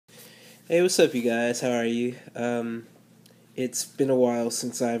Hey, what's up, you guys? How are you? It's been a while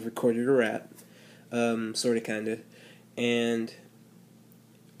since I've recorded a rap, sorta, kinda, and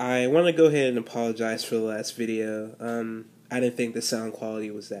I want to go ahead and apologize for the last video. I didn't think the sound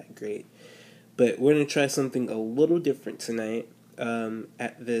quality was that great, but we're gonna try something a little different tonight.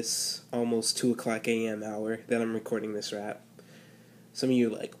 At this almost 2 o'clock a.m. hour that I'm recording this rap. Some of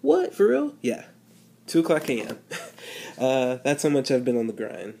you are like, "What, for real?" Yeah, 2 o'clock a.m. That's how much I've been on the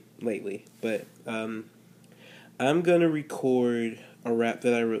grind lately, but I'm gonna record a rap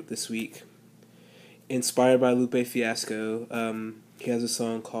that I wrote this week, inspired by Lupe Fiasco. He has a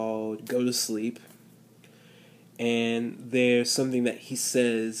song called "Go to Sleep," and there's something that he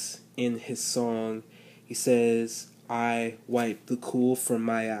says in his song. He says, "I wipe the cool from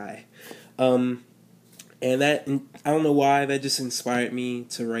my eye," and I don't know why, that just inspired me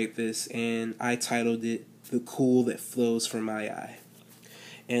to write this, and I titled it "The Cool That Flows from My Eye."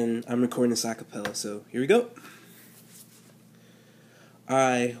 And I'm recording this a cappella, so here we go.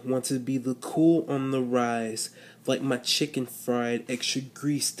 I want to be the cool on the rise, like my chicken fried, extra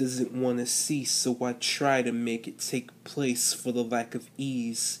grease doesn't want to cease, so I try to make it take place for the lack of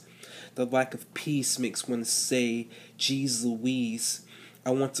ease. The lack of peace makes one say, "Geez Louise."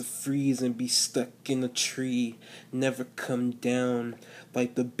 I want to freeze and be stuck in a tree, never come down,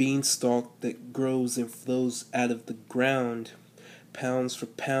 like the beanstalk that grows and flows out of the ground. Pounds for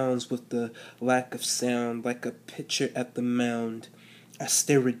pounds with the lack of sound, like a pitcher at the mound. I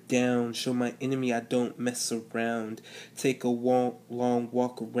stare it down, show my enemy I don't mess around. Take a long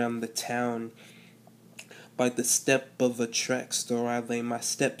walk around the town. By the step of a track store, I lay my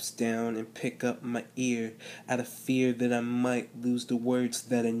steps down and pick up my ear, out of fear that I might lose the words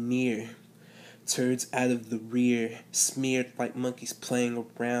that are near. Turds out of the rear, smeared like monkeys playing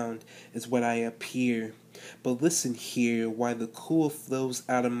around, is what I appear. But listen here, why the cool flows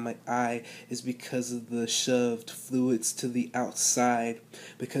out of my eye is because of the shoved fluids to the outside,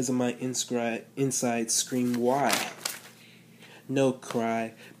 because of my inside scream why. No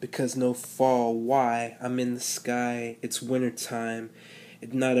cry, because no fall, why? I'm in the sky, it's winter time.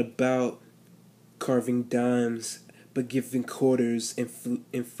 It's not about carving dimes, but giving quarters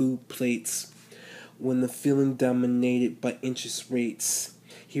and food plates. When the feeling dominated by interest rates,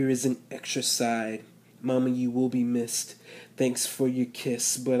 here is an extra side. Mama, you will be missed. Thanks for your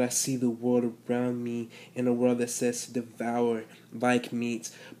kiss, but I see the world around me in a world that says to devour like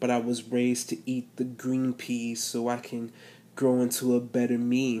meat. But I was raised to eat the green peas so I can grow into a better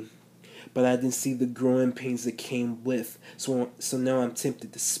me. But I didn't see the growing pains that came with, so now I'm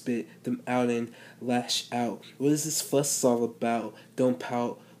tempted to spit them out and lash out. What is this fuss all about? Don't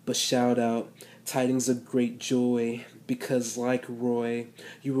pout, but shout out. Tidings of great joy, because like Roy,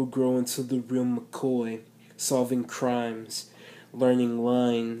 you will grow into the real McCoy, solving crimes, learning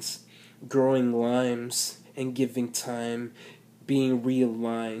lines, growing limes, and giving time, being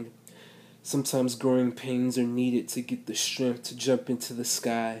realigned. Sometimes growing pains are needed to get the strength to jump into the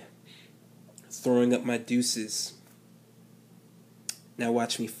sky, throwing up my deuces. Now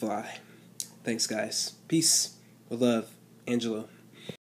watch me fly. Thanks, guys. Peace. With love, Angelo.